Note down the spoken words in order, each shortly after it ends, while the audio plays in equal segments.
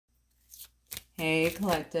Hey,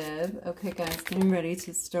 collective. Okay, guys, getting ready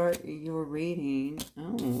to start your reading.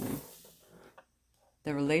 Oh,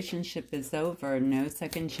 the relationship is over. No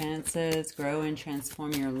second chances. Grow and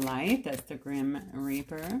transform your life. That's the Grim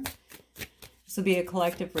Reaper. This will be a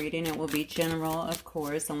collective reading. It will be general, of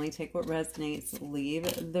course. Only take what resonates.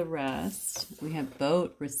 Leave the rest. We have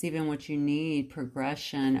boat, receiving what you need.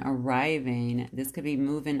 Progression, arriving. This could be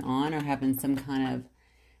moving on or having some kind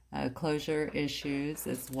of closure issues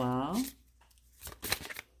as well.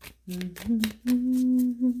 I'm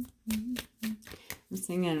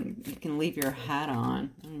singing, you can leave your hat on.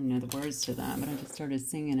 I don't even know the words to that, but I just started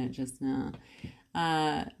singing it just now.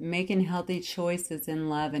 Making healthy choices in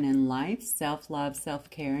love and in life. Self-love,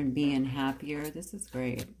 self-care, and being happier. This is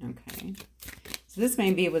great. Okay. So this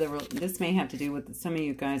may be this may have to do with some of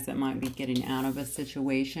you guys that might be getting out of a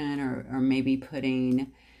situation or maybe trying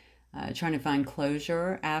to find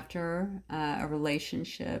closure after a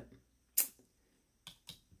relationship.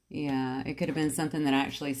 Yeah, it could have been something that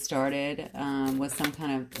actually started with some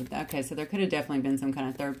kind of, okay, so there could have definitely been some kind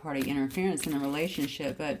of third-party interference in the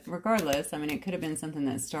relationship, but regardless, I mean, it could have been something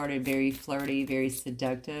that started very flirty, very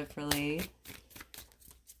seductively.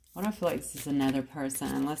 What I feel like this is another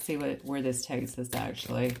person. Let's see where this takes us,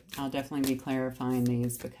 actually. I'll definitely be clarifying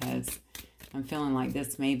these because I'm feeling like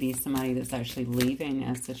this may be somebody that's actually leaving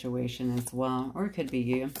a situation as well, or it could be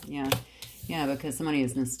you. Yeah, because somebody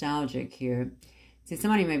is nostalgic here. See,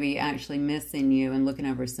 somebody may be actually missing you and looking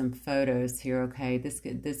over some photos here, okay?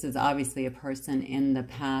 This is obviously a person in the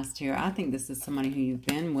past here. I think this is somebody who you've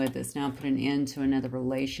been with that's now put an end to another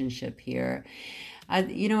relationship here.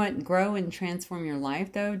 You know what? Grow and transform your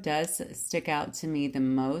life, though, does stick out to me the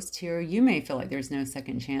most here. You may feel like there's no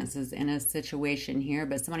second chances in a situation here,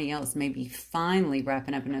 but somebody else may be finally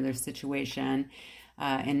wrapping up another situation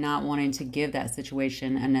and not wanting to give that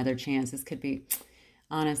situation another chance. This could be...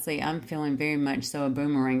 Honestly, I'm feeling very much so a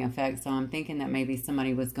boomerang effect, so I'm thinking that maybe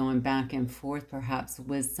somebody was going back and forth perhaps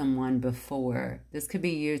with someone before. This could be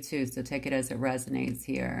you too, so take it as it resonates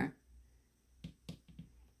here.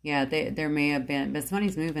 Yeah, there may have been, but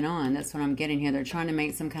somebody's moving on. That's what I'm getting here. They're trying to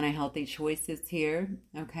make some kind of healthy choices here,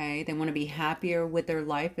 okay? They want to be happier with their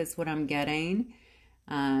life is what I'm getting.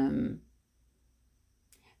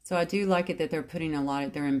 So I do like it that they're putting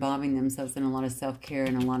they're involving themselves in a lot of self-care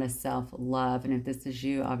and a lot of self-love. And if this is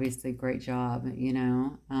you, obviously, great job, you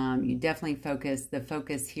know. You definitely the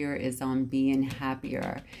focus here is on being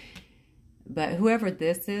happier. But whoever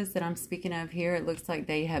this is that I'm speaking of here, it looks like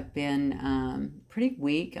they have been pretty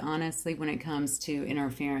weak, honestly, when it comes to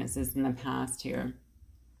interferences in the past here.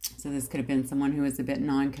 So this could have been someone who was a bit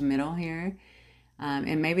non-committal here.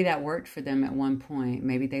 And maybe that worked for them at one point.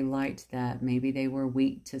 Maybe they liked that. Maybe they were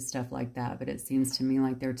weak to stuff like that. But it seems to me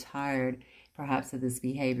like they're tired, perhaps, of this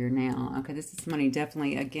behavior now. Okay, this is somebody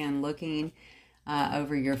definitely, again, looking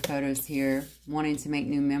over your photos here, wanting to make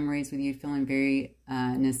new memories with you, feeling very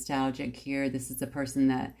nostalgic here. This is a person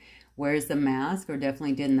that wears the mask, or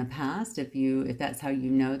definitely did in the past. If that's how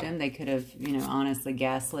you know them, they could have, you know, honestly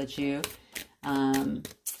gaslit you.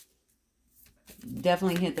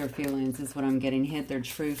 Definitely hit their feelings is what I'm getting. Hit their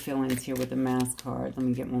true feelings here with the mask card. Let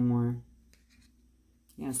me get one more.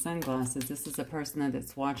 Yeah, sunglasses. This is a person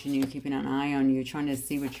that's watching you, keeping an eye on you, trying to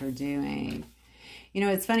see what you're doing. You know,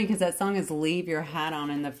 it's funny because that song is Leave Your Hat On.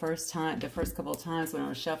 And the first couple of times when I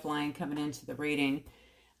was shuffling, coming into the reading,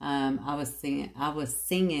 I was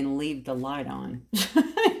singing Leave the Light On.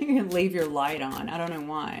 Leave your light on. I don't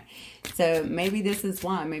know why. So maybe this is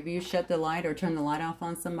why. Maybe you shut the light or turn the light off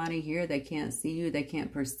on somebody here. They can't see you. They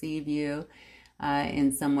can't perceive you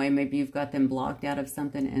in some way. Maybe you've got them blocked out of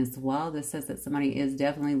something as well. This says that somebody is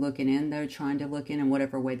definitely looking in, though, trying to look in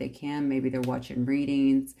whatever way they can. Maybe they're watching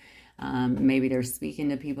readings. Maybe they're speaking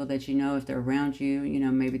to people that you know if they're around you. You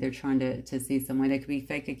know, maybe they're trying to see some way. They could be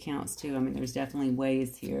fake accounts, too. I mean, there's definitely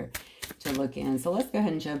ways here to look in. So let's go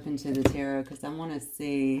ahead and jump into the tarot because I want to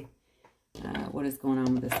see what is going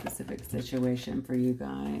on with this specific situation for you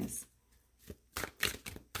guys.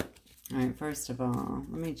 All right, first of all,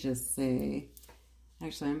 let me just see.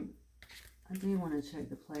 Actually, I do want to check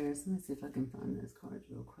the players. Let me see if I can find those cards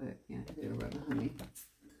real quick. Yeah, they're right behind me.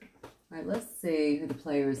 All right, let's see who the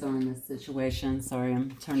players are in this situation. Sorry,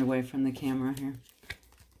 I'm turned away from the camera here.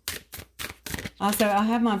 Also, I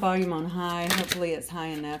have my volume on high. Hopefully it's high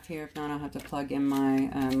enough here. If not, I'll have to plug in my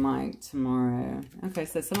mic tomorrow. Okay,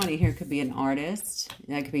 so somebody here could be an artist.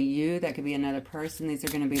 That could be you. That could be another person. These are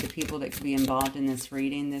going to be the people that could be involved in this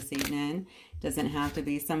reading this evening. Doesn't have to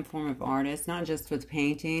be some form of artist. Not just with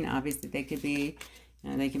painting. Obviously, they could be, you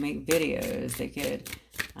know, they can make videos. They could,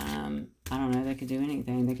 I don't know, they could do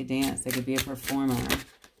anything. They could dance. They could be a performer.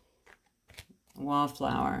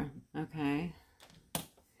 Wallflower. Okay.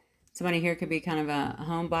 Somebody here could be kind of a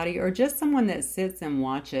homebody, or just someone that sits and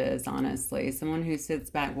watches, honestly. Someone who sits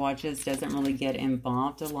back, watches, doesn't really get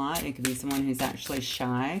involved a lot. It could be someone who's actually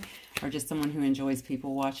shy, or just someone who enjoys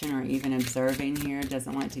people watching or even observing here,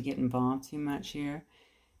 doesn't like to get involved too much here.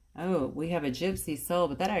 Oh, we have a gypsy soul,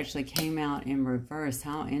 but that actually came out in reverse.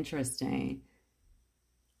 How interesting.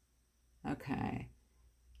 Okay.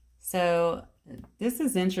 So this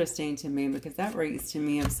is interesting to me because that reeks to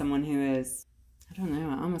me of someone who is, I don't know,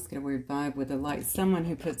 I almost get a weird vibe with it, like someone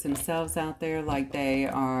who puts themselves out there, like they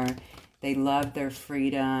love their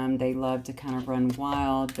freedom, they love to kind of run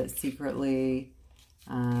wild, but secretly,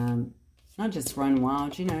 not just run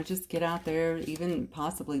wild, you know, just get out there, even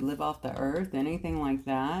possibly live off the earth, anything like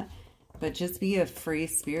that, but just be a free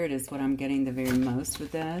spirit is what I'm getting the very most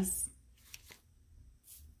with this.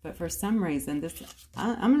 But for some reason, this,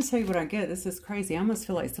 I'm going to tell you what I get. This is crazy. I almost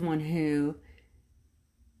feel like someone who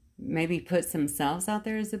maybe puts themselves out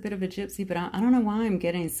there as a bit of a gypsy, but I don't know why I'm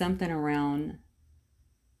getting something around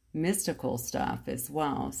mystical stuff as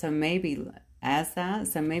well. So maybe as that,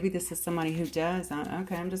 so maybe this is somebody who does,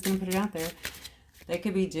 okay, I'm just going to put it out there. They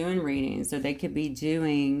could be doing readings, or they could be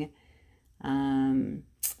doing,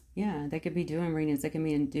 yeah, they could be doing readings. They could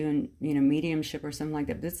be doing, you know, mediumship or something like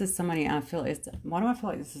that. This is somebody I feel it's, why do I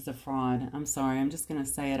feel like this is a fraud? I'm sorry. I'm just going to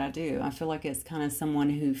say it. I do. I feel like it's kind of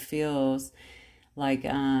someone who feels like,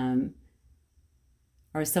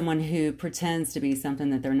 or someone who pretends to be something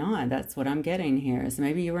that they're not. That's what I'm getting here. So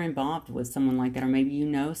maybe you were involved with someone like that, or maybe you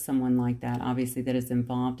know someone like that, obviously, that is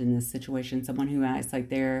involved in this situation. Someone who acts like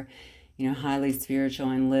they're, you know, highly spiritual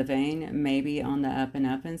and living maybe on the up and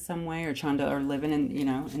up in some way, or trying to, or living in, you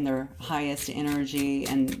know, in their highest energy,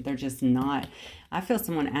 and they're just not. I feel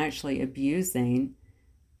someone actually abusing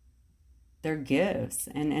their gifts,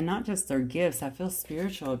 and not just their gifts. I feel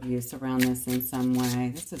spiritual abuse around this in some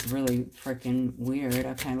way. This is really freaking weird.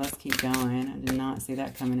 Okay, let's keep going. I did not see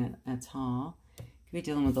that coming at all. Could be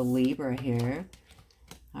dealing with a Libra here.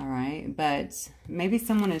 All right, but maybe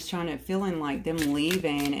someone is trying to, feeling like them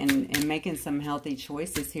leaving and making some healthy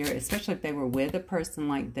choices here, especially if they were with a person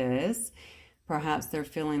like this. Perhaps they're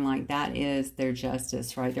feeling like that is their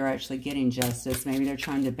justice, right? They're actually getting justice. Maybe they're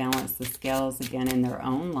trying to balance the scales again in their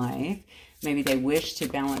own life. Maybe they wish to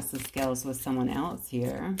balance the scales with someone else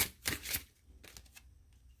here.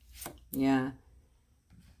 Yeah.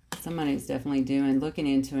 Somebody's definitely looking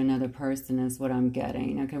into another person is what I'm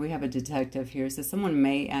getting. Okay, we have a detective here. So someone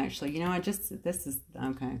may actually, you know, this is,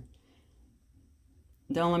 okay.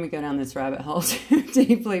 Don't let me go down this rabbit hole too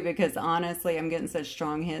deeply, because honestly, I'm getting such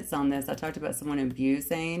strong hits on this. I talked about someone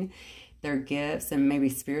abusing their gifts, and maybe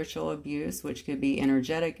spiritual abuse, which could be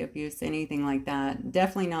energetic abuse, anything like that.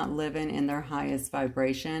 Definitely not living in their highest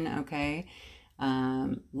vibration, okay?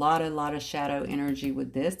 Lot of shadow energy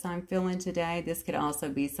with this I'm feeling today. This could also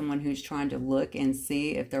be someone who's trying to look and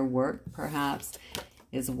see if their work perhaps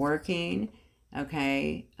is working.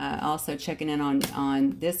 Okay, also checking in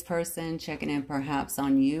on this person, checking in perhaps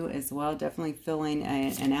on you as well. Definitely feeling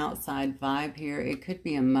an outside vibe here. It could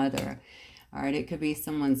be a mother. All right, it could be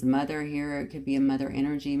someone's mother here. It could be a mother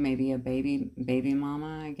energy, maybe a baby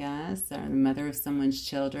mama, I guess, or the mother of someone's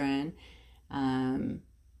children.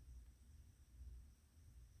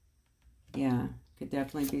 Yeah, could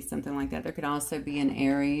definitely be something like that. There could also be an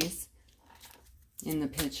Aries in the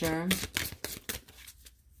picture.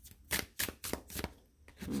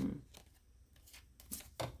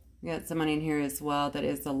 We got someone in here as well that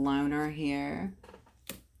is a loner here.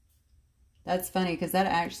 That's funny because that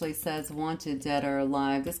actually says wanted, dead or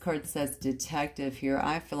alive. This card says detective here.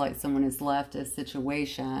 I feel like someone has left a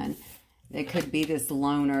situation. It could be this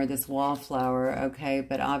loner, this wallflower, okay?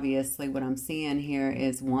 But obviously what I'm seeing here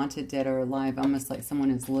is wanted, dead or alive. Almost like someone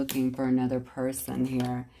is looking for another person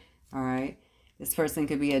here, all right? This person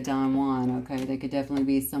could be a Don Juan, okay? They could definitely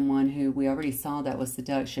be someone who, we already saw that was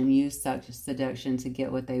seduction, used seduction to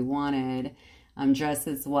get what they wanted.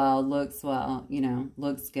 Dresses well, looks well, you know,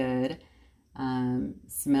 looks good.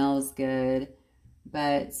 Smells good,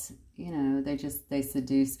 but you know, they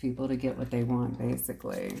seduce people to get what they want,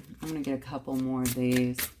 basically. I'm gonna get a couple more of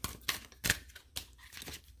these.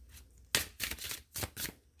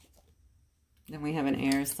 Then we have an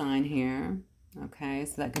air sign here. Okay,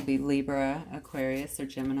 so that could be Libra, Aquarius, or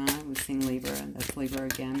Gemini. We've seen Libra. That's Libra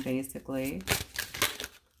again, basically.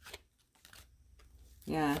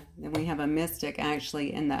 Yeah, then we have a mystic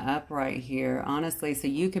actually in the upright here. Honestly, so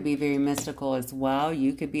you could be very mystical as well.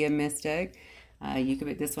 You could be a mystic. You could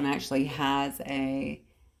be, this one actually has a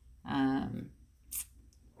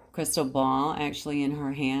crystal ball actually in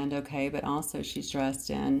her hand, okay? But also she's dressed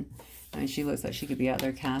in And she looks like she could be out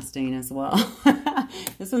there casting as well.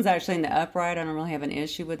 This one's actually in the upright. I don't really have an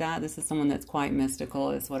issue with that. This is someone that's quite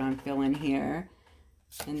mystical is what I'm feeling here.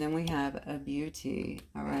 And then we have a beauty.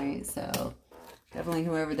 All right, so definitely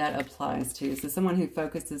whoever that applies to. So someone who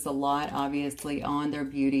focuses a lot, obviously, on their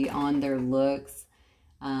beauty, on their looks.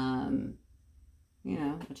 You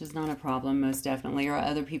know, which is not a problem, most definitely. Or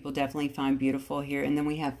other people definitely find beautiful here. And then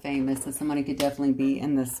we have famous. So somebody could definitely be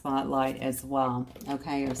in the spotlight as well.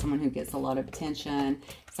 Okay, or someone who gets a lot of attention.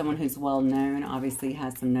 Someone who's well known, obviously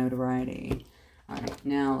has some notoriety. All right,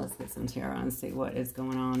 now let's get some tarot and see what is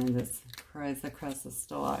going on in this crazy crystal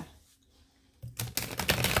star.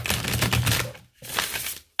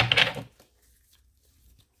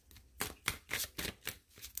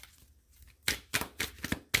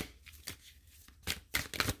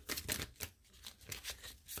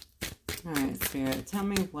 All right, Spirit, tell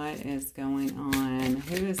me what is going on.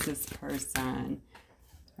 Who is this person?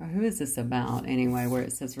 Or who is this about, anyway, where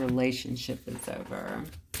it says relationship is over?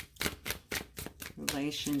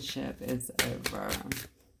 Relationship is over.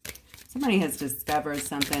 Somebody has discovered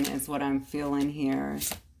something is what I'm feeling here.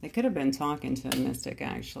 They could have been talking to a mystic,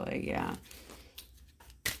 actually, yeah.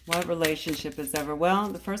 What relationship is over? Well,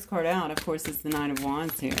 the first card out, of course, is the Knight of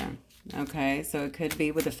Wands here. Okay, so it could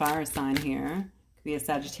be with a fire sign here. Be a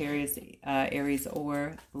Sagittarius, Aries,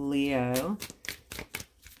 or Leo.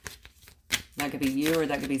 That could be you, or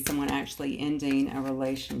that could be someone actually ending a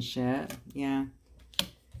relationship. Yeah.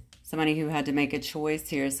 Somebody who had to make a choice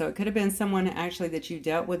here. So it could have been someone actually that you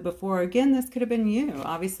dealt with before. Again, this could have been you.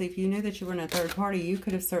 Obviously, if you knew that you were in a third party, you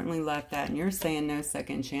could have certainly left that. And you're saying no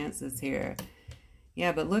second chances here.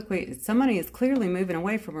 Yeah, but look, somebody is clearly moving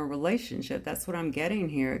away from a relationship. That's what I'm getting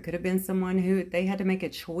here. It could have been someone who they had to make a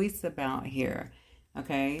choice about here.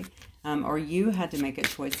 Okay, or you had to make a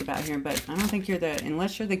choice about here, but I don't think you're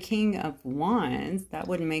unless you're the King of Wands, that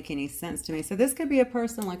wouldn't make any sense to me. So this could be a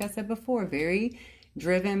person, like I said before, very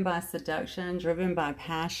driven by seduction, driven by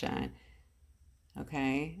passion.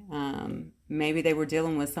 Okay, maybe they were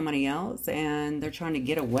dealing with somebody else and they're trying to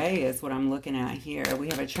get away is what I'm looking at here. We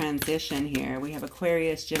have a transition here. We have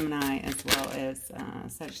Aquarius, Gemini, as well as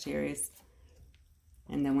Sagittarius.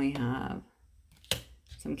 And then we have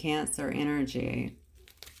some Cancer energy.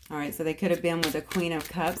 All right, so they could have been with a Queen of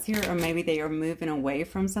Cups here, or maybe they are moving away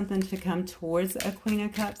from something to come towards a Queen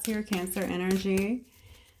of Cups here, Cancer energy.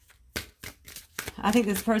 I think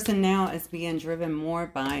this person now is being driven more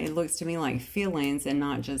by, it looks to me like feelings and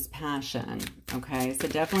not just passion. Okay, so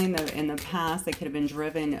definitely in the past, they could have been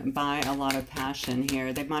driven by a lot of passion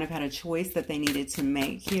here. They might have had a choice that they needed to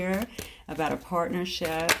make here about a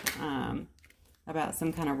partnership, about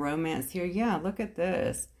some kind of romance here. Yeah, look at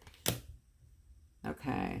this.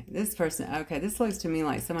 Okay, this person, okay, this looks to me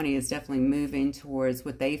like somebody is definitely moving towards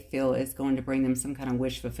what they feel is going to bring them some kind of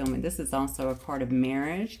wish fulfillment. This is also a card of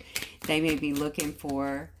marriage. They may be looking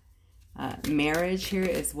for marriage here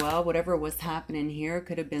as well. Whatever was happening here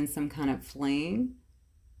could have been some kind of fling.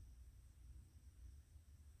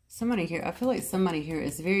 Somebody here, I feel like somebody here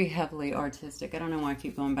is very heavily artistic. I don't know why I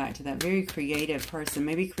keep going back to that. Very creative person,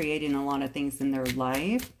 maybe creating a lot of things in their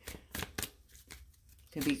life.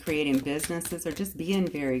 Could be creating businesses or just being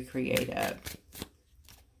very creative.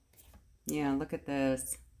 Yeah, look at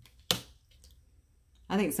this.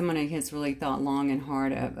 I think somebody has really thought long and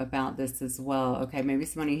hard about this as well. Okay, maybe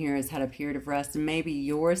somebody here has had a period of rest. And maybe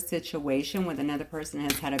your situation with another person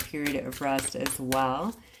has had a period of rest as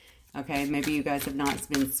well. Okay, maybe you guys have not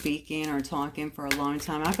been speaking or talking for a long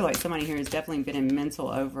time. I feel like somebody here has definitely been in mental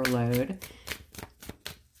overload.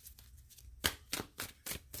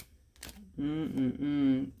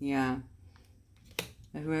 Yeah.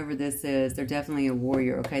 Whoever this is, they're definitely a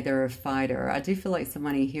warrior, okay? They're a fighter. I do feel like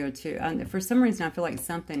somebody here, too. For some reason, I feel like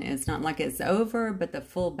something is not, like it's over, but the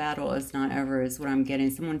full battle is not over is what I'm getting.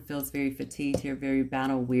 Someone feels very fatigued here, very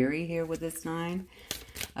battle-weary here with this Nine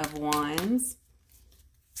of Wands.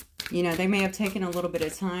 You know, they may have taken a little bit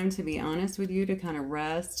of time, to be honest with you, to kind of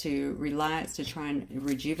rest, to relax, to try and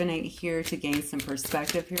rejuvenate here, to gain some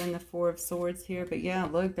perspective here in the Four of Swords here. But yeah,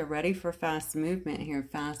 look, they're ready for fast movement here,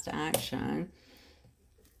 fast action,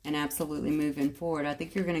 and absolutely moving forward. I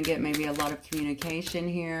think you're going to get maybe a lot of communication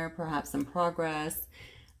here, perhaps some progress.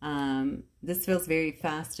 This feels very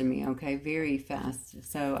fast to me, okay? Very fast.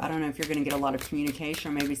 So I don't know if you're going to get a lot of communication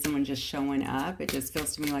or maybe someone just showing up. It just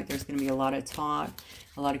feels to me like there's going to be a lot of talk,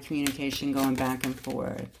 a lot of communication going back and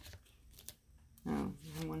forth. Oh,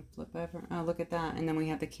 I want to flip over. Oh, look at that. And then we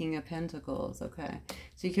have the King of Pentacles. Okay.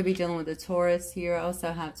 So you could be dealing with a Taurus here. I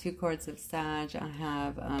also have two cards of Sag. I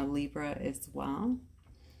have Libra as well.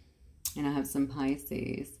 And I have some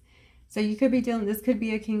Pisces. So you could be dealing, this could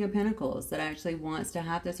be a King of Pentacles that actually wants to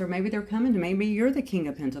have this, or maybe they're coming to, maybe you're the King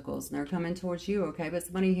of Pentacles and they're coming towards you, okay? But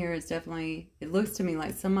somebody here is definitely, it looks to me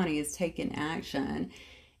like somebody is taking action,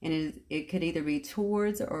 and it could either be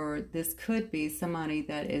towards, or this could be somebody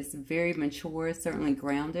that is very mature, certainly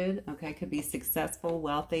grounded, okay? Could be successful,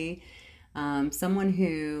 wealthy, someone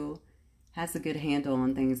who has a good handle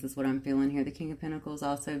on things is what I'm feeling here. The King of Pentacles,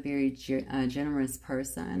 also a very generous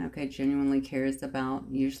person, okay? Genuinely cares about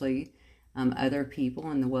usually other people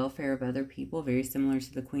and the welfare of other people, very similar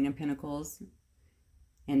to the Queen of Pentacles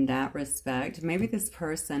in that respect. Maybe this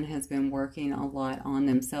person has been working a lot on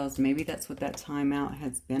themselves. Maybe that's what that timeout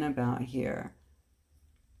has been about here.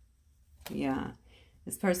 Yeah.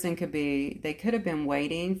 This person could be, they could have been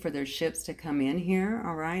waiting for their ships to come in here,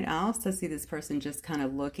 all right? I also see this person just kind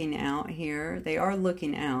of looking out here. They are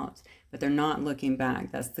looking out, but they're not looking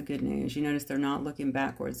back. That's the good news. You notice they're not looking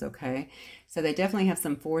backwards, okay? So they definitely have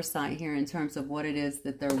some foresight here in terms of what it is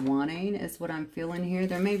that they're wanting, is what I'm feeling here.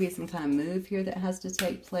 There may be some kind of move here that has to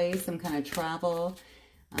take place, some kind of travel.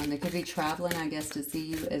 They could be traveling, I guess, to see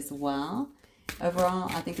you as well. Overall,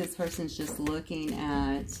 I think this person's just looking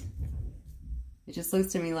at... It just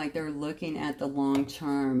looks to me like they're looking at the long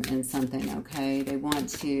term in something, okay? They want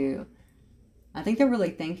to... I think they're really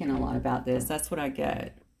thinking a lot about this. That's what I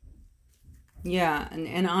get. Yeah,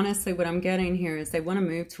 and honestly, what I'm getting here is they want to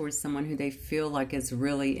move towards someone who they feel like is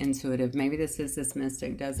really intuitive. Maybe this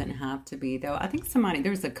mystic. Doesn't have to be, though. I think somebody...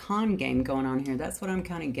 There's a con game going on here. That's what I'm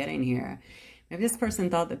kind of getting here. Maybe this person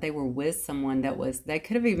thought that they were with someone that was... They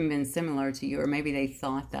could have even been similar to you, or maybe they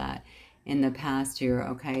thought that in the past year,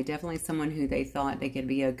 okay? Definitely someone who they thought they could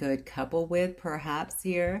be a good couple with, perhaps,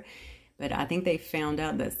 here. But I think they found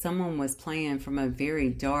out that someone was playing from a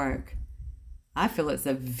very dark... I feel it's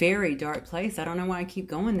a very dark place. I don't know why I keep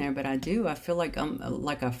going there, but I do. I feel like I'm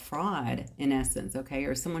like a fraud, in essence, okay?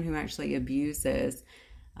 Or someone who actually abuses...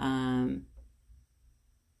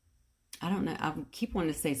 I don't know. I keep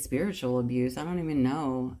wanting to say spiritual abuse. I don't even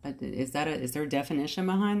know. Is there a definition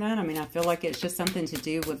behind that? I mean, I feel like it's just something to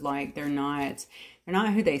do with, like, they're not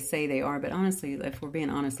who they say they are. But honestly, if we're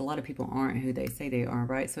being honest, a lot of people aren't who they say they are,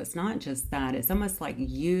 right? So it's not just that. It's almost like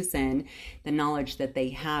using the knowledge that they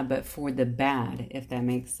have, but for the bad, if that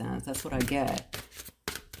makes sense. That's what I get.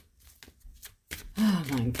 Oh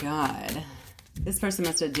my God. This person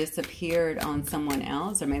must have disappeared on someone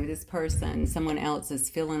else, or maybe this person, someone else is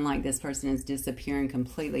feeling like this person is disappearing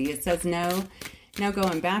completely. It says no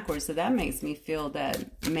going backwards, so that makes me feel that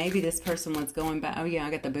maybe this person was going back. Oh yeah, I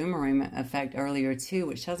got the boomerang effect earlier too,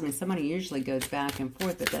 which tells me somebody usually goes back and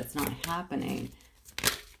forth, but that's not happening.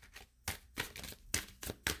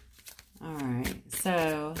 All right,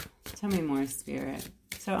 so tell me more, Spirit.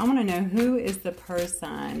 So I want to know, who is the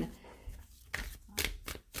person...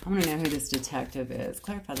 I want to know who this detective is.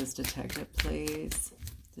 Clarify this detective, please.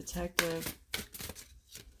 Detective.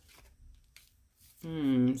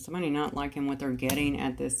 Somebody not liking what they're getting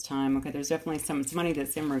at this time. Okay, there's definitely somebody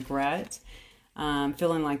that's in regret.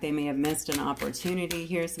 Feeling like they may have missed an opportunity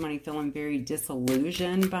here. Somebody feeling very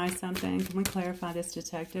disillusioned by something. Can we clarify this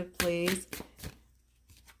detective, please?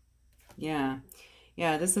 Yeah.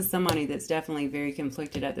 Yeah, this is somebody that's definitely very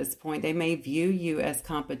conflicted at this point. They may view you as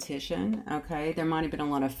competition, okay? There might have been a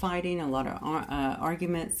lot of fighting, a lot of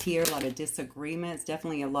arguments here, a lot of disagreements,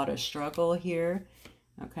 definitely a lot of struggle here,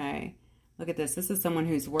 okay? Look at this. This is someone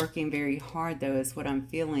who's working very hard, though, is what I'm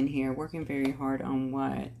feeling here. Working very hard on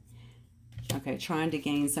what? Okay, trying to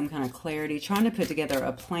gain some kind of clarity, trying to put together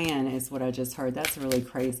a plan is what I just heard. That's really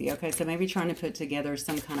crazy. Okay, so maybe trying to put together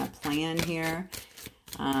some kind of plan here.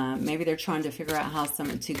 Maybe they're trying to figure out how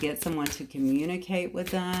to get someone to communicate with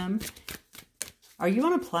them. Are you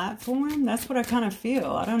on a platform? That's what I kind of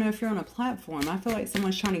feel. I don't know if you're on a platform. I feel like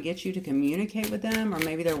someone's trying to get you to communicate with them, or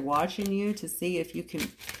maybe they're watching you to see if you can...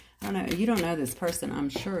 I don't know. You don't know this person, I'm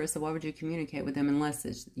sure, so why would you communicate with them unless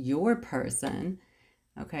it's your person?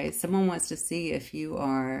 Okay, someone wants to see if you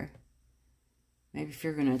are... Maybe if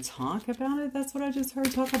you're going to talk about it. That's what I just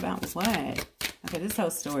heard. Talk about what? Okay, this whole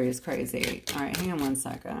story is crazy. All right, hang on one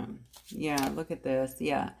second. Yeah, look at this.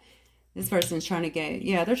 Yeah, this person's trying to get...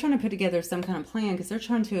 Yeah, they're trying to put together some kind of plan because they're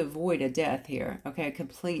trying to avoid a death here. Okay, a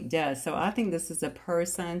complete death. So I think this is a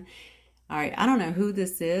person... All right, I don't know who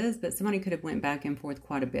this is, but somebody could have went back and forth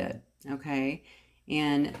quite a bit. Okay,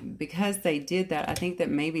 and because they did that, I think that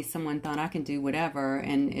maybe someone thought, I can do whatever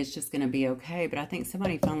and it's just going to be okay. But I think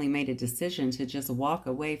somebody finally made a decision to just walk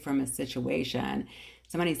away from a situation.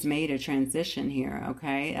 Somebody's made a transition here,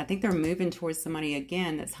 okay? I think they're moving towards somebody,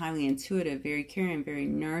 again, that's highly intuitive, very caring, very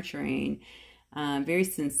nurturing, very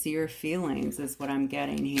sincere feelings is what I'm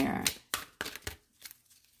getting here.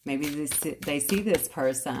 Maybe they see this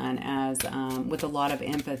person as with a lot of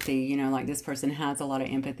empathy, you know, like this person has a lot of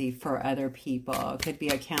empathy for other people. It could be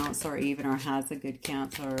a counselor even, or has a good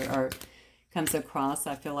counselor, or comes across,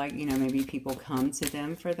 I feel like, you know, maybe people come to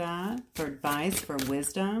them for that, for advice, for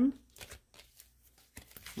wisdom.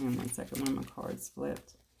 Hang on one second, one of my cards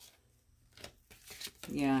flipped.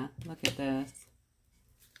 Yeah, look at this.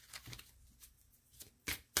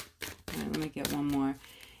 All right, let me get one more.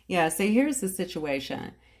 Yeah, so here's the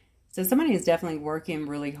situation. So somebody is definitely working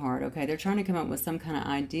really hard, okay? They're trying to come up with some kind of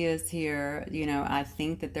ideas here. You know, I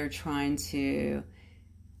think that they're trying to...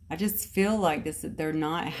 I just feel like they're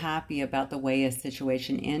not happy about the way a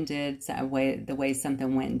situation ended, the way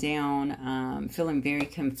something went down, feeling very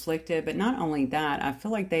conflicted. But not only that, I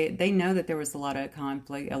feel like they know that there was a lot of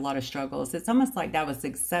conflict, a lot of struggles. It's almost like that was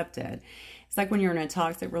accepted. It's like when you're in a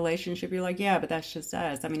toxic relationship, you're like, yeah, but that's just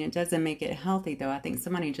us. I mean, it doesn't make it healthy, though. I think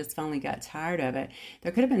somebody just finally got tired of it.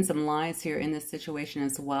 There could have been some lies here in this situation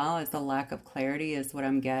as well, as the lack of clarity is what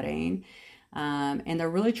I'm getting. And they're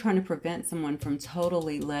really trying to prevent someone from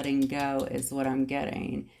totally letting go is what I'm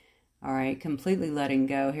getting. All right, completely letting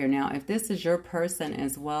go here. Now, if this is your person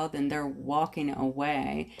as well, then they're walking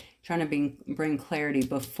away, trying to bring clarity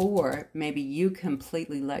before maybe you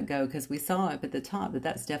completely let go, because we saw up at the top that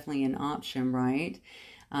that's definitely an option, right?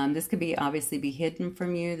 This could be obviously be hidden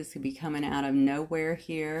from you. This could be coming out of nowhere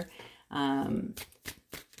here.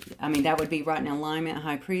 I mean, that would be right in alignment.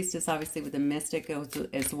 High Priestess, obviously, with the Mystic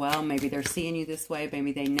as well. Maybe they're seeing you this way.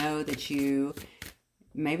 Maybe they know that you...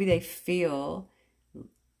 Maybe they feel...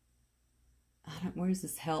 where's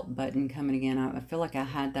this help button coming again? I feel like I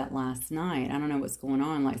had that last night. I don't know what's going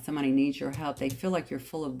on. Like somebody needs your help. They feel like you're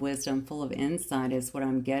full of wisdom, full of insight is what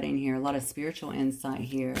I'm getting here. A lot of spiritual insight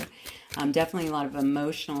here. Definitely a lot of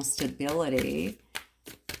emotional stability.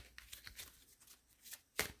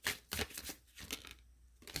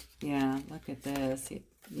 Yeah, look at this.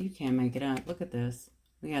 You can't make it up. Look at this.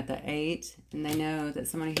 We got the 8, and they know that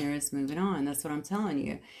somebody here is moving on. That's what I'm telling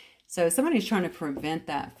you. So somebody's trying to prevent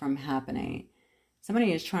that from happening.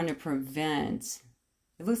 Somebody is trying to prevent...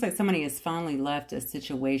 It looks like somebody has finally left a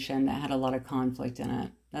situation that had a lot of conflict in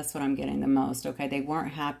it. That's what I'm getting the most, okay? They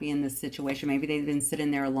weren't happy in this situation. Maybe they've been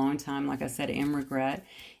sitting there a long time, like I said, in regret,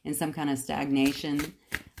 in some kind of stagnation,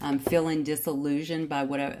 feeling disillusioned by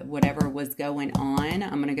whatever was going on.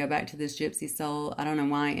 I'm going to go back to this Gypsy Soul. I don't know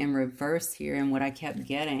why in reverse here, and what I kept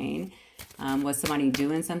getting was somebody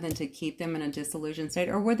doing something to keep them in a disillusioned state,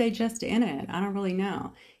 or were they just in it? I don't really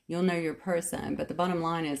know. You'll know your person. But the bottom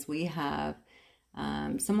line is we have...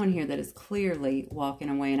 someone here that is clearly walking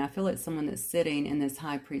away, and I feel it's someone that's sitting in this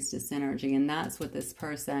High Priestess energy, and that's what this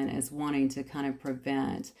person is wanting to kind of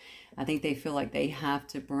prevent. I think they feel like they have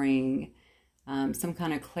to bring some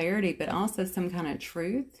kind of clarity, but also some kind of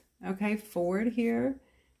truth, okay, forward here.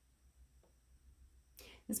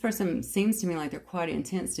 This person seems to me like they're quite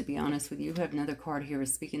intense, to be honest with you. You have another card here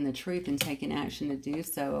is speaking the truth and taking action to do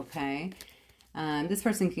so, okay? This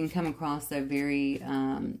person can come across though very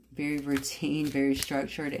routine, very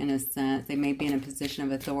structured in a sense. They may be in a position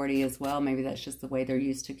of authority as well. Maybe that's just the way they're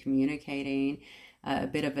used to communicating, a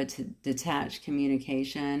bit of a detached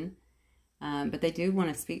communication. But they do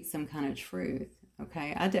want to speak some kind of truth,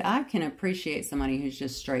 okay? I can appreciate somebody who's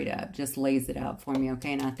just straight up, just lays it out for me,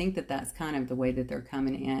 okay? And I think that that's kind of the way that they're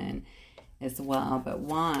coming in as well. But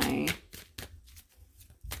why...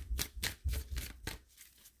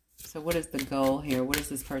 So what is the goal here? What is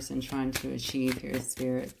this person trying to achieve here,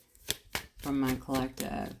 Spirit, from my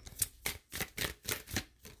collective?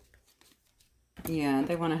 Yeah,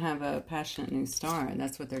 they want to have a passionate new start.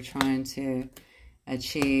 That's what they're trying to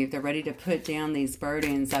achieve. They're ready to put down these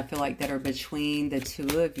burdens, I feel like, that are between the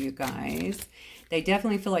two of you guys. They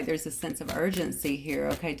definitely feel like there's a sense of urgency here,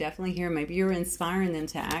 okay? Definitely here. Maybe you're inspiring them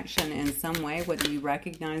to action in some way, whether you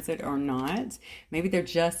recognize it or not. Maybe they're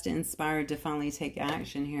just inspired to finally take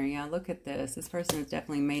action here. Yeah, look at this. This person has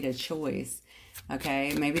definitely made a choice,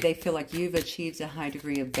 okay? Maybe they feel like you've achieved a high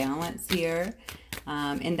degree of balance here.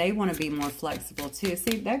 And they want to be more flexible too.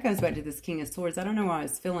 See, that goes back to this King of Swords. I don't know why I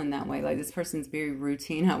was feeling that way. Like this person's very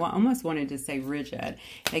routine. I almost wanted to say rigid.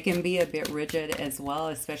 They can be a bit rigid as well,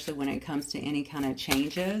 especially when it comes to any kind of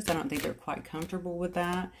changes. I don't think they're quite comfortable with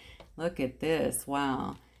that. Look at this.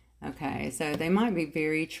 Wow. Okay, so they might be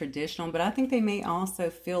very traditional, but I think they may also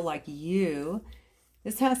feel like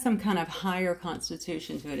this has some kind of higher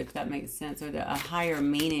constitution to it, if that makes sense, or a higher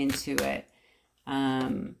meaning to it.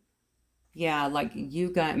 Yeah, like you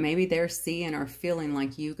guys, maybe they're seeing or feeling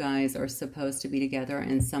like you guys are supposed to be together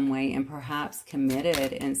in some way, and perhaps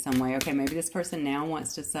committed in some way. Okay, maybe this person now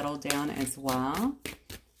wants to settle down as well.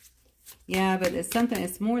 Yeah, but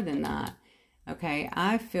it's more than that. Okay,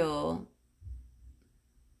 I feel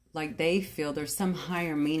like they feel there's some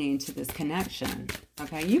higher meaning to this connection.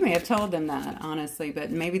 Okay, you may have told them that, honestly,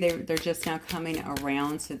 but maybe they're just now coming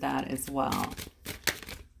around to that as well.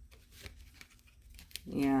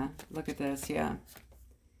 Yeah, look at this, yeah.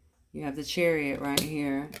 You have the Chariot right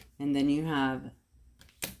here, and then you have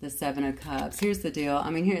the Seven of Cups. Here's the deal. I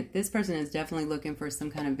mean, here, this person is definitely looking for some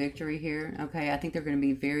kind of victory here. Okay, I think they're going to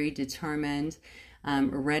be very determined,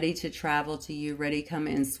 ready to travel to you, ready to come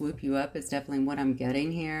and swoop you up is definitely what I'm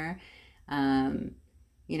getting here.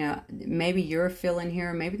 You know, maybe you're feeling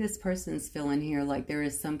here, maybe this person's feeling here like there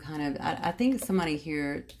is some kind of, I think somebody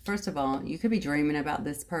here, first of all, you could be dreaming about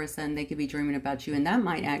this person, they could be dreaming about you, and that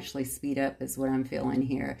might actually speed up is what I'm feeling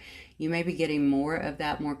here. You may be getting more of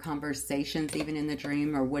that, more conversations even in the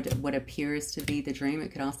dream, or what appears to be the dream.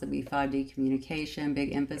 It could also be 5D communication,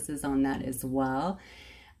 big emphasis on that as well.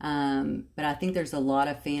 But I think there's a lot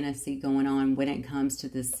of fantasy going on when it comes to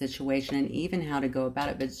this situation and even how to go about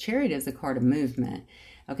it. But Chariot is a card of movement.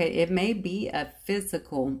 Okay, it may be a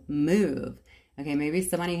physical move. Okay, maybe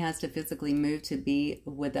somebody has to physically move to be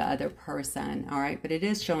with the other person. All right, but it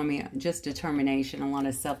is showing me just determination, a lot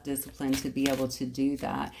of self-discipline to be able to do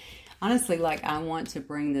that. Honestly, like, I want to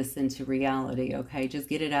bring this into reality, okay? Just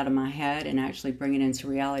get it out of my head and actually bring it into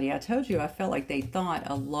reality. I told you I felt like they thought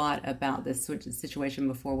a lot about this situation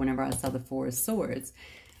before whenever I saw the Four of Swords.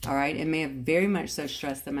 All right, it may have very much so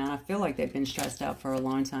stressed them out. I feel like they've been stressed out for a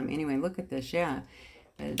long time. Anyway, look at this, yeah.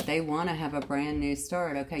 They want to have a brand new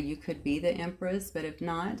start, okay? You could be the Empress, but if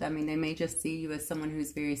not, I mean, they may just see you as someone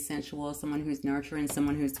who's very sensual, someone who's nurturing,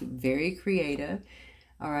 someone who's very creative.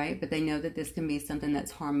 All right, but they know that this can be something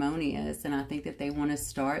that's harmonious, and I think that they want to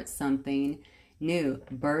start something new,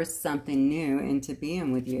 burst something new into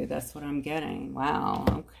being with you. That's what I'm getting. Wow,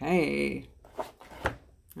 okay. All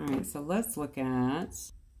right, so let's look at,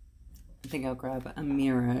 I think I'll grab a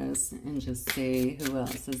mirrors and just see who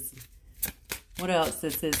else is, what else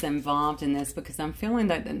is involved in this, because I'm feeling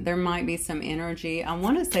that there might be some energy. I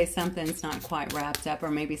want to say something's not quite wrapped up, or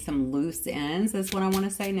maybe some loose ends is what I want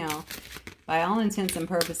to say now. By all intents and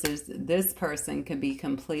purposes, this person could be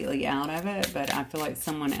completely out of it, but I feel like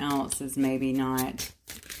someone else is maybe not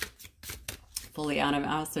fully out of it.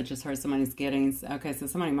 I also just heard somebody's getting, okay, so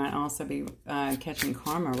somebody might also be catching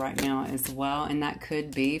karma right now as well, and that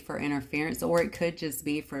could be for interference, or it could just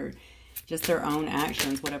be for just their own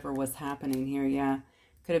actions, whatever was happening here. Yeah,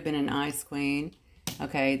 could have been an Ice Queen.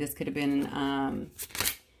 Okay, this could have been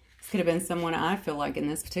someone, I feel like in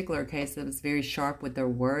this particular case, that was very sharp with their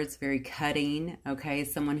words, very cutting. Okay,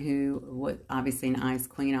 someone who would, obviously an Ice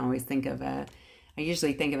Queen, I always think of I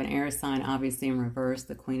usually think of an air sign, obviously in reverse,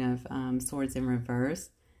 the Queen of Swords in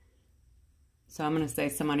reverse. So I'm going to say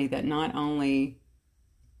somebody that not only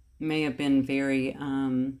may have been very,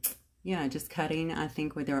 yeah, just cutting, I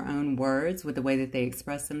think, with their own words, with the way that they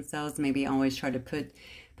express themselves, maybe always try to put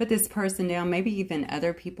this person down, maybe even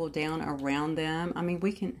other people down around them. I mean,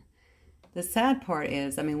 we can, the sad part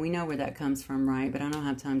is, I mean, we know where that comes from, right? But I don't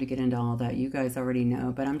have time to get into all that. You guys already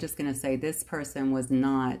know. But I'm just going to say this person was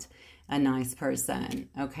not a nice person,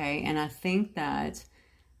 okay? And I think that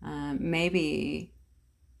maybe,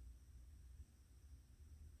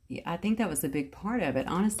 I think that was a big part of it.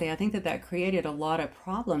 Honestly, I think that that created a lot of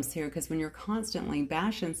problems here, because when you're constantly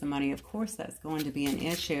bashing somebody, of course that's going to be an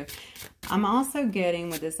issue. I'm also getting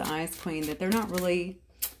with this Ice Queen that they're not really,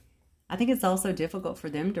 I think it's also difficult for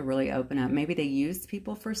them to really open up. Maybe they used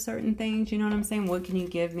people for certain things, you know what I'm saying? What can you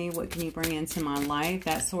give me? What can you bring into my life?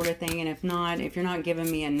 That sort of thing. And if not, if you're not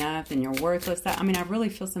giving me enough, then you're worthless. I mean, I really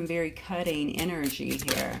feel some very cutting energy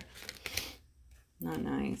here. Not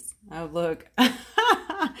nice. Oh, look.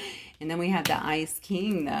 And then we have the Ice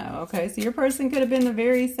King, though. Okay, so your person could have been the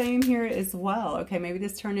very same here as well. Okay, maybe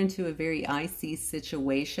this turned into a very icy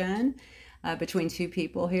situation between two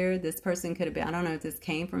people here. This person could have been, I don't know if this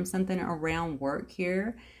came from something around work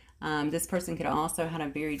here. This person could also have a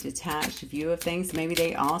very detached view of things. Maybe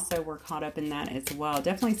they also were caught up in that as well.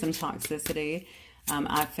 Definitely some toxicity.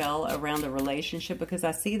 I felt around the relationship, because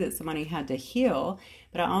I see that somebody had to heal,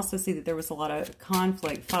 but I also see that there was a lot of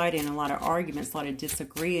conflict, fighting, a lot of arguments, a lot of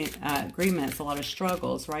agreements, a lot of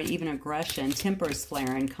struggles, right? Even aggression, tempers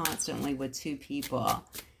flaring constantly with two people.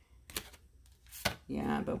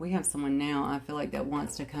 Yeah, but we have someone now, I feel like, that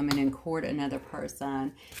wants to come in and court another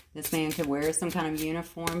person. This man could wear some kind of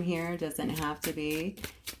uniform here, doesn't have to be.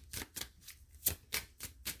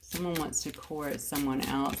 Someone wants to court someone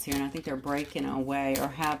else here, and I think they're breaking away, or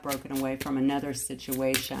have broken away from another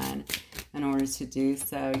situation in order to do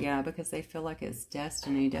so. Yeah, because they feel like it's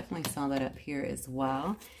destiny. Definitely saw that up here as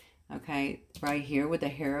well. Okay, right here with the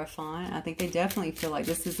Hierophant. I think they definitely feel like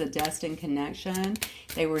this is a destined connection.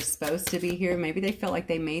 They were supposed to be here. Maybe they felt like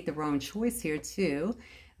they made the wrong choice here too.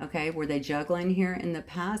 Okay, were they juggling here in the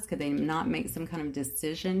past? Could they not make some kind of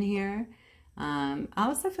decision here? I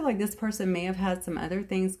also feel like this person may have had some other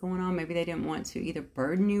things going on. Maybe they didn't want to either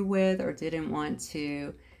burden you with or didn't want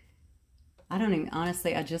to... I don't even,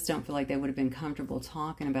 honestly, I just don't feel like they would have been comfortable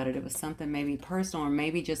talking about it. It was something maybe personal, or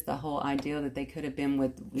maybe just the whole idea that they could have been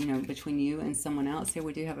with, you know, between you and someone else. Here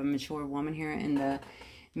we do have a mature woman here in the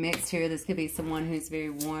mix here. This could be someone who's very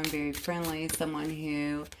warm, very friendly, someone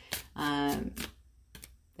who,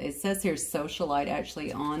 it says here socialite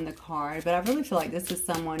actually on the card, but I really feel like this is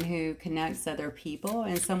someone who connects other people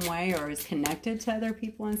in some way, or is connected to other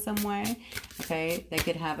people in some way. Okay, they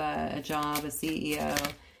could have a job, a CEO.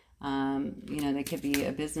 You know, they could be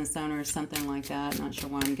a business owner or something like that. Not sure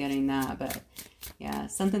why I'm getting that, but yeah,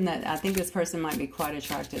 something that I think this person might be quite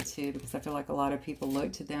attracted to, because I feel like a lot of people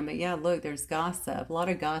look to them. But yeah, look, there's gossip, a lot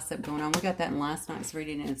of gossip going on. We got that in last night's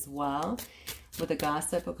reading as well with the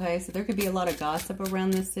gossip. Okay, so there could be a lot of gossip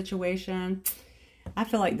around this situation. I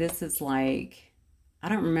feel like this is like, I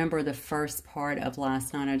don't remember the first part of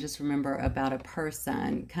last night. I just remember about a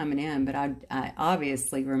person coming in, but I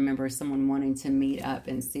obviously remember someone wanting to meet up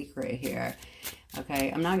in secret here.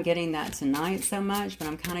 Okay, I'm not getting that tonight so much, but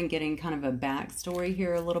I'm kind of getting kind of a backstory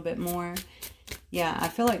here a little bit more. Yeah, I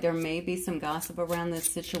feel like there may be some gossip around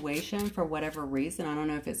this situation for whatever reason. I don't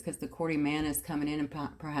know if it's because the courting man is coming in and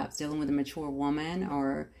perhaps dealing with a mature woman,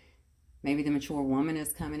 or maybe the mature woman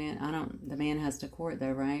is coming in. The man has to court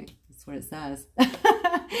though, right? That's what it says.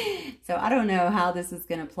 So I don't know how this is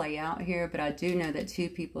going to play out here, but I do know that two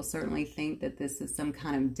people certainly think that this is some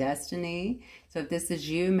kind of destiny. So if this is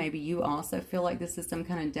you, maybe you also feel like this is some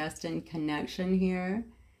kind of destined connection here.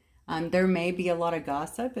 There may be a lot of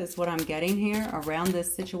gossip is what I'm getting here around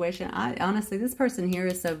this situation. Honestly, this person here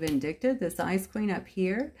is so vindictive. This Ice Queen up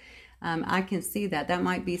here. I can see that. That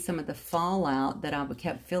might be some of the fallout that I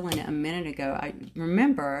kept feeling a minute ago. I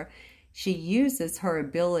remember she uses her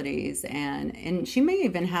abilities, and she may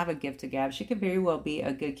even have a gift of gab. She could very well be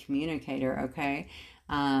a good communicator, okay?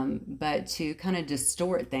 But to kind of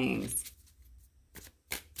distort things.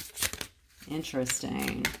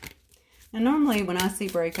 Interesting. And normally when I see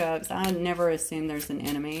breakups, I never assume there's an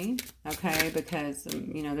enemy, okay? Because,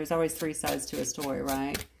 you know, there's always three sides to a story,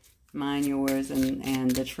 right? Mine, yours,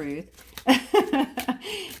 and the truth.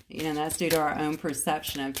 You know, that's due to our own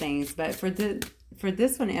perception of things. But for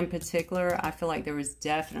this one in particular, I feel like there was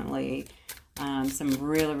definitely some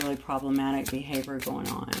really, really problematic behavior going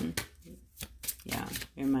on. Yeah,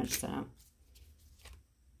 very much so.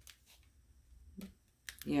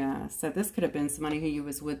 Yeah, so this could have been somebody who you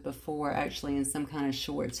was with before, actually, in some kind of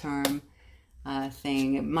short-term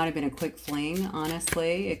thing. It might have been a quick fling,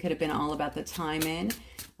 honestly. It could have been all about the timing.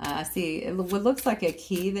 I see what looks like a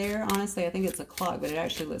key there. Honestly, I think it's a clock, but it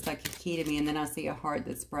actually looks like a key to me. And then I see a heart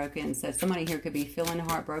that's broken. So somebody here could be feeling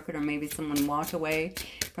heartbroken, or maybe someone walked away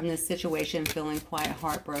from this situation feeling quite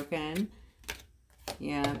heartbroken.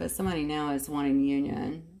 Yeah, but somebody now is wanting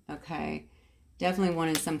union. Okay. Definitely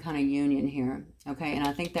wanted some kind of union here, okay? And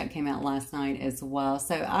I think that came out last night as well.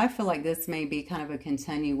 So I feel like this may be kind of a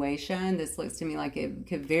continuation. This looks to me like it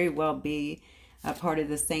could very well be a part of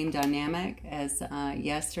the same dynamic as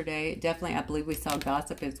yesterday. Definitely, I believe we saw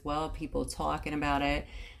gossip as well, people talking about it,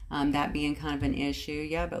 that being kind of an issue.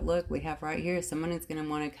 Yeah, but look, we have right here, someone is going to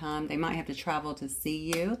want to come. They might have to travel to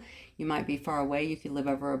see you. You might be far away. You could live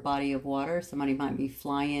over a body of water. Somebody might be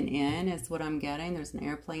flying in, is what I'm getting. There's an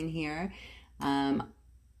airplane here.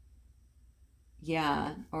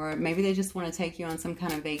 Yeah, or maybe they just want to take you on some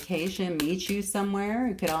kind of vacation, meet you somewhere.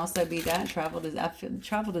 It could also be that travel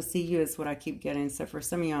to see you is what I keep getting. So for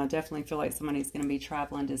some of y'all, I definitely feel like somebody's going to be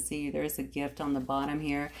traveling to see you. There's a gift on the bottom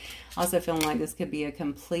here. Also feeling like this could be a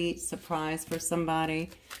complete surprise for somebody.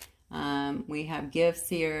 We have gifts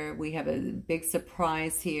here. We have a big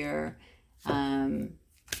surprise here.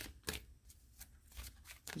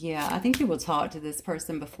 Yeah, I think you will talk to this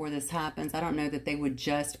person before this happens. I don't know that they would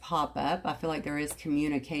just pop up. I feel like there is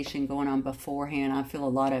communication going on beforehand. I feel a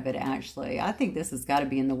lot of it, actually. I think this has got to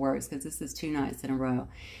be in the works, because this is 2 nights in a row.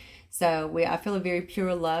 So I feel a very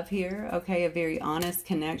pure love here, okay? A very honest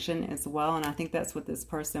connection as well. And I think that's what this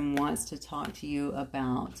person wants to talk to you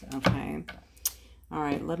about, okay? All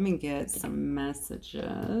right, let me get some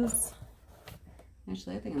messages.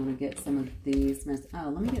 Actually, I think I'm going to get some of these. Oh,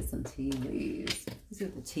 let me get some tea leaves. Let's see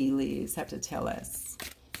what the tea leaves have to tell us.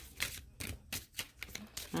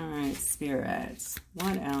 All right, spirits.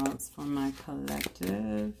 What else for my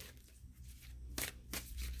collective?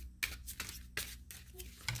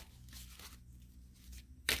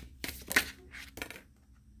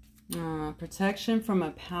 Protection from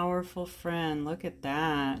a powerful friend. Look at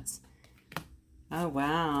that. Oh,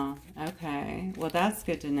 wow. Okay. Well, that's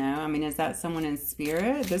good to know. I mean, is that someone in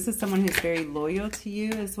spirit? This is someone who's very loyal to you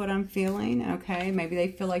is what I'm feeling. Okay. Maybe they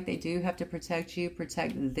feel like they do have to protect you,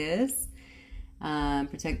 protect this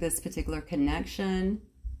particular connection.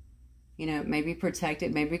 You know, maybe protect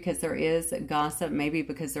it, maybe because there is gossip, maybe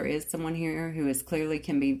because there is someone here who is clearly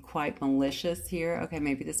can be quite malicious here. Okay,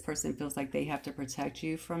 maybe this person feels like they have to protect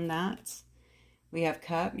you from that. We have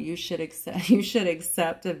cup. You should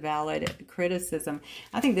accept a valid criticism.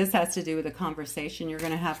 I think this has to do with a conversation you're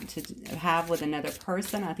going to have with another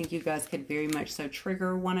person. I think you guys could very much so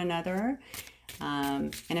trigger one another.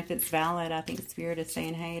 And if it's valid, I think Spirit is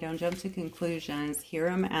saying, hey, don't jump to conclusions. Hear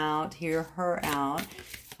them out. Hear her out.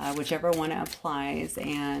 Whichever one applies.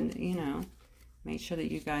 And, you know, make sure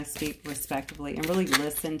that you guys speak respectfully and really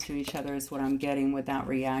listen to each other is what I'm getting without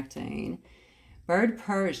reacting. Bird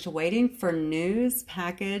perched, waiting for news,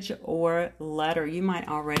 package, or letter. You might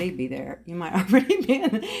already be there. You might already be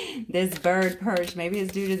in this bird perched. Maybe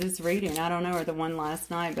it's due to this reading. I don't know, or the one last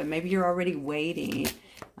night. But maybe you're already waiting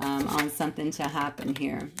on something to happen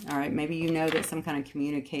here. All right, maybe you know that some kind of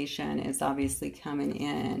communication is obviously coming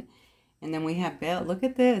in. And then we have bell. Look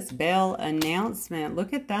at this. Bell announcement.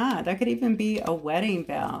 Look at that. That could even be a wedding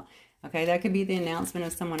bell. Okay, that could be the announcement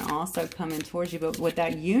of someone also coming towards you. But with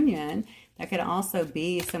that union, that could also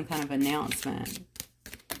be some kind of announcement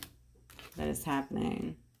that is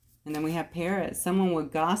happening. And then we have parrot. Someone will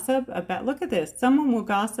gossip about, look at this. Someone will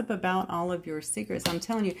gossip about all of your secrets. I'm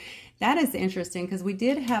telling you, that is interesting because we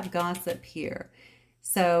did have gossip here.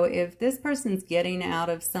 So if this person's getting out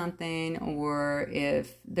of something, or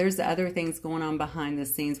if there's other things going on behind the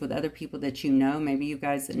scenes with other people that you know, maybe you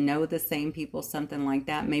guys know the same people, something like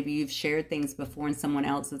that. Maybe you've shared things before and someone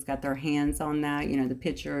else has got their hands on that, you know, the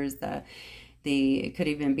pictures, it could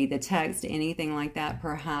even be the text, anything like that.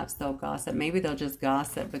 Perhaps they'll gossip. Maybe they'll just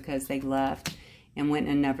gossip because they left and went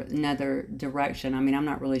in another direction. I mean, I'm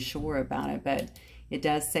not really sure about it, but it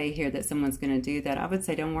does say here that someone's going to do that. I would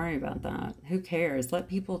say don't worry about that. Who cares? Let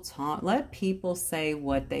people talk. Let people say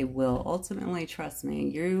what they will. Ultimately, trust me,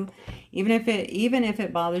 even if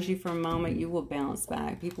it bothers you for a moment, you will bounce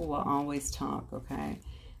back. People will always talk, okay?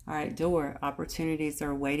 All right, door. Opportunities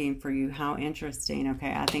are waiting for you. How interesting.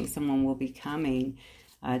 Okay, I think someone will be coming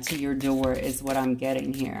to your door is what I'm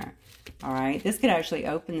getting here. All right, this could actually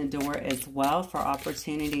open the door as well for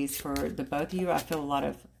opportunities for the both of you. I feel a lot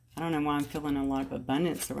of, I don't know why I'm feeling a lot of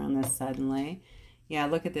abundance around this suddenly. Yeah,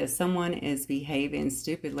 look at this. Someone is behaving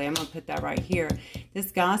stupidly. I'm going to put that right here.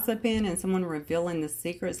 This gossiping and someone revealing the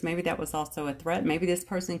secrets, maybe that was also a threat. Maybe this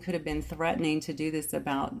person could have been threatening to do this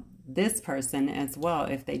about this person as well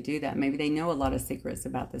if they do that. Maybe they know a lot of secrets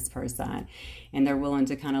about this person and they're willing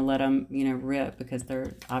to kind of let them, you know, rip because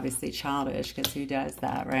they're obviously childish, because who does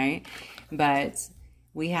that, right? But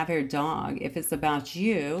we have here dog. If it's about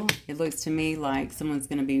you, it looks to me like someone's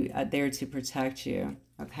going to be there to protect you,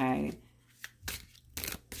 okay?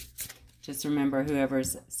 Just remember,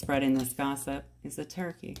 whoever's spreading this gossip is a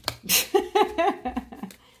turkey.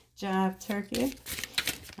 Jive turkey.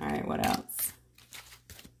 All right, what else?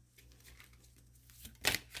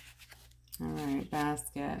 All right,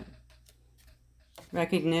 basket.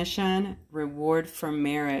 Recognition, reward for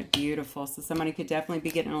merit. Beautiful. So somebody could definitely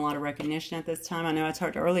be getting a lot of recognition at this time. I know I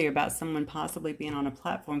talked earlier about someone possibly being on a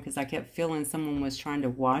platform because I kept feeling someone was trying to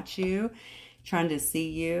watch you, trying to see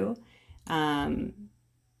you.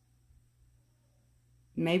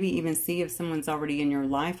 Maybe even see if someone's already in your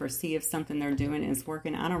life or see if something they're doing is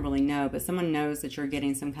working. I don't really know, but someone knows that you're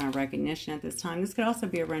getting some kind of recognition at this time. This could also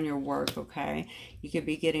be around your work, okay? You could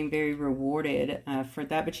be getting very rewarded for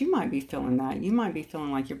that, but you might be feeling that. You might be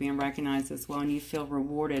feeling like you're being recognized as well, and you feel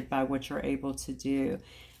rewarded by what you're able to do.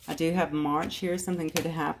 I do have March here. Something could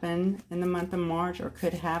happen in the month of March, or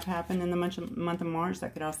could have happened in the month of March.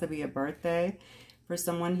 That could also be a birthday for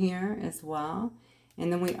someone here as well.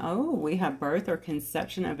 And then we have birth or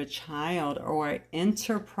conception of a child, or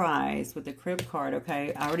enterprise with the crib card,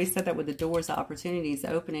 okay? I already said that with the doors, the opportunities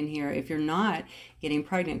opening here. If you're not getting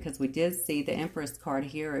pregnant, because we did see the Empress card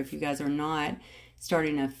here, if you guys are not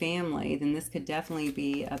starting a family, then this could definitely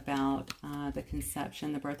be about the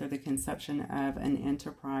conception, the birth or the conception of an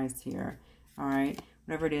enterprise here, all right?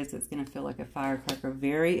 Whatever it is, it's going to feel like a firecracker.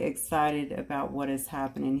 Very excited about what is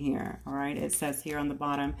happening here, all right? It says here on the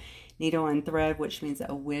bottom, needle and thread, which means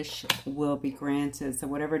a wish will be granted. So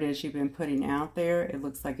whatever it is you've been putting out there, it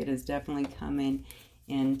looks like it is definitely coming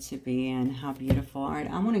into being. How beautiful. All right,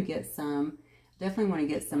 I want to get some, definitely want to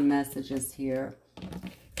get some messages here.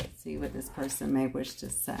 Let's see what this person may wish to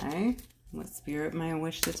say. What spirit may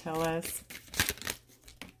wish to tell us.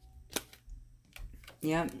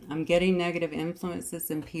 Yep, I'm getting negative influences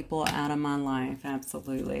and people out of my life.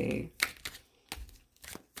 Absolutely.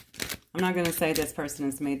 I'm not going to say this person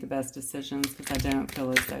has made the best decisions because I don't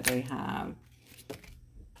feel as though they have.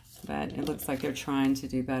 But it looks like they're trying to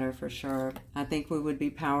do better for sure. I think we would be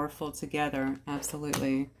powerful together.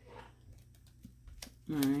 Absolutely.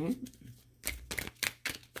 All right.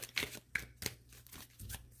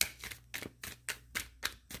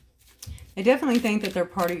 I definitely think that they're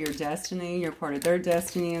part of your destiny. You're part of their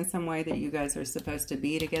destiny in some way, that you guys are supposed to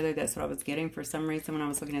be together. That's what I was getting for some reason when I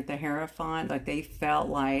was looking at the Hierophant. Like they felt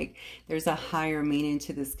like there's a higher meaning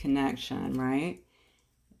to this connection, right?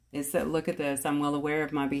 It's that, look at this. I'm well aware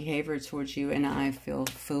of my behavior towards you and I feel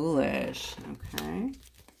foolish. Okay.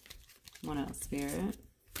 What else, Spirit?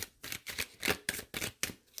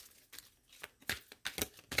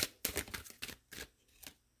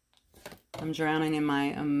 I'm drowning in my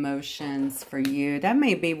emotions for you. That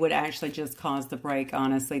may be what actually just caused the break,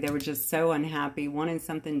 honestly. They were just so unhappy, wanting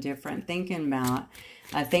something different, thinking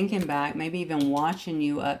back, maybe even watching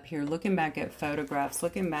you up here, looking back at photographs,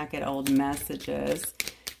 looking back at old messages,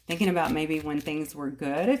 thinking about maybe when things were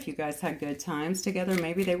good, if you guys had good times together.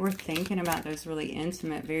 Maybe they were thinking about those really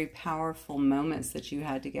intimate, very powerful moments that you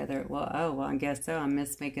had together. Well, I guess so. I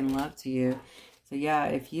miss making love to you. So yeah,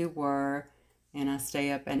 if you were... and I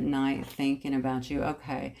stay up at night thinking about you.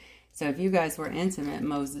 Okay, so if you guys were intimate,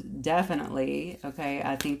 most definitely, okay,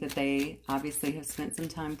 I think that they obviously have spent some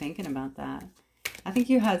time thinking about that. I think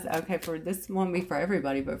you has, okay, for this won't be for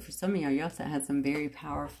everybody, but for some of you also had some very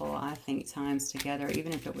powerful, I think, times together,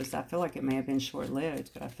 even if it was, I feel like it may have been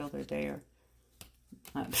short-lived, but I feel they're there.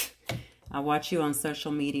 I watch you on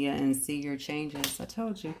social media and see your changes. I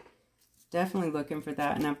told you. Definitely looking for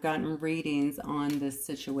that. And I've gotten readings on this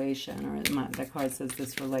situation, or the card says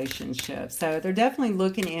this relationship. So they're definitely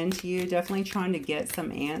looking into you, definitely trying to get some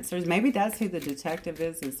answers. Maybe that's who the detective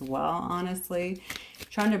is as well, honestly.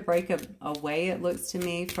 Trying to break away, it looks to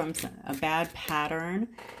me, from a bad pattern.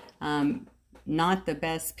 Not the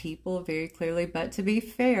best people, very clearly, but to be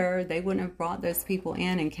fair, they wouldn't have brought those people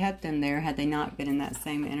in and kept them there had they not been in that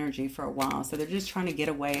same energy for a while. So they're just trying to get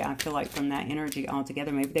away, I feel like, from that energy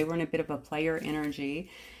altogether. Maybe they were in a bit of a player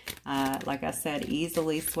energy, like I said,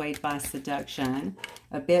 easily swayed by seduction,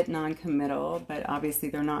 a bit non-committal, but obviously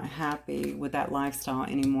they're not happy with that lifestyle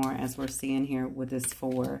anymore, as we're seeing here with this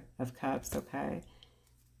Four of Cups, okay?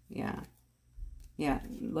 Yeah. Yeah,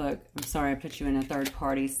 look, I'm sorry I put you in a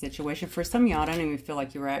third-party situation. For some of y'all, I don't even feel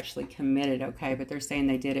like you were actually committed, okay? But they're saying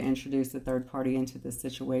they did introduce a third party into the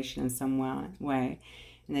situation in some way.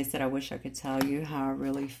 And they said, I wish I could tell you how I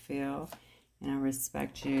really feel. And I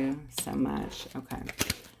respect you so much. Okay.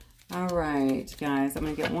 All right, guys. I'm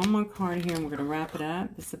going to get one more card here, and we're going to wrap it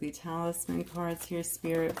up. This will be talisman cards here,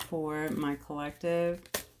 Spirit, for my collective.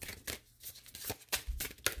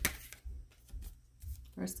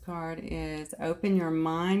 First card is open your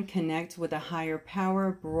mind, connect with a higher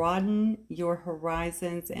power, broaden your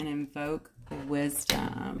horizons, and invoke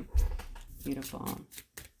wisdom. Beautiful.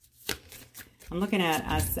 I'm looking at,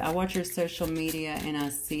 I watch your social media and I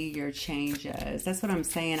see your changes. That's what I'm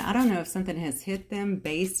saying. I don't know if something has hit them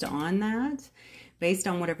based on that, based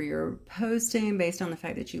on whatever you're posting, based on the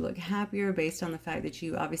fact that you look happier, based on the fact that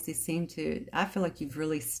you obviously seem to, I feel like you've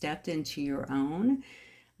really stepped into your own.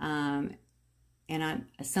 And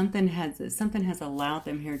something has allowed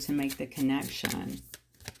them here to make the connection.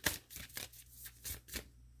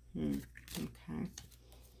 Okay.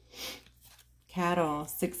 Cattle,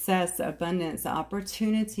 success, abundance,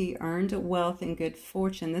 opportunity, earned wealth, and good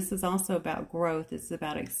fortune. This is also about growth. It's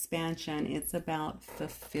about expansion. It's about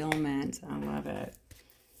fulfillment. I love it.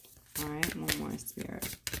 All right, one more,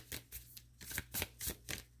 Spirit.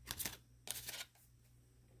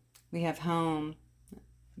 We have home.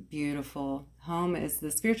 Beautiful. Home is,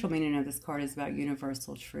 the spiritual meaning of this card is about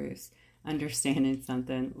universal truths, understanding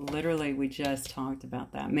something. Literally, we just talked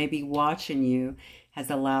about that. Maybe watching you has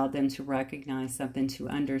allowed them to recognize something, to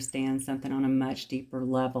understand something on a much deeper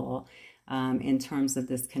level in terms of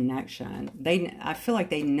this connection. I feel like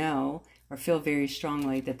they know, or feel very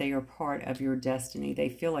strongly, that they are part of your destiny. They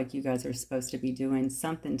feel like you guys are supposed to be doing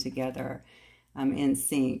something together in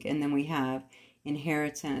sync. And then we have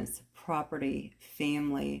inheritance, property,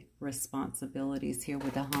 family responsibilities here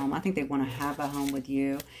with the home. I think they want to have a home with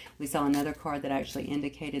you. We saw another card that actually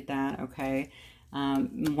indicated that, okay?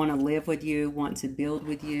 Want to live with you, want to build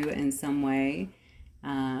with you in some way.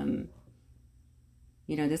 You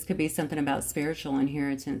know, this could be something about spiritual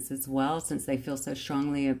inheritance as well, since they feel so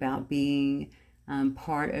strongly about being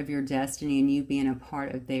part of your destiny and you being a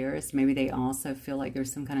part of theirs. Maybe they also feel like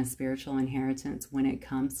there's some kind of spiritual inheritance when it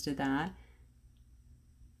comes to that.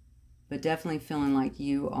 but definitely feeling like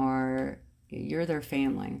you're their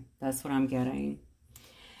family. That's what I'm getting.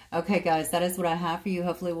 Okay, guys, that is what I have for you.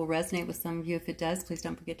 Hopefully it will resonate with some of you. If it does, please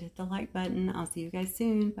don't forget to hit the like button. I'll see you guys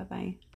soon. Bye-bye.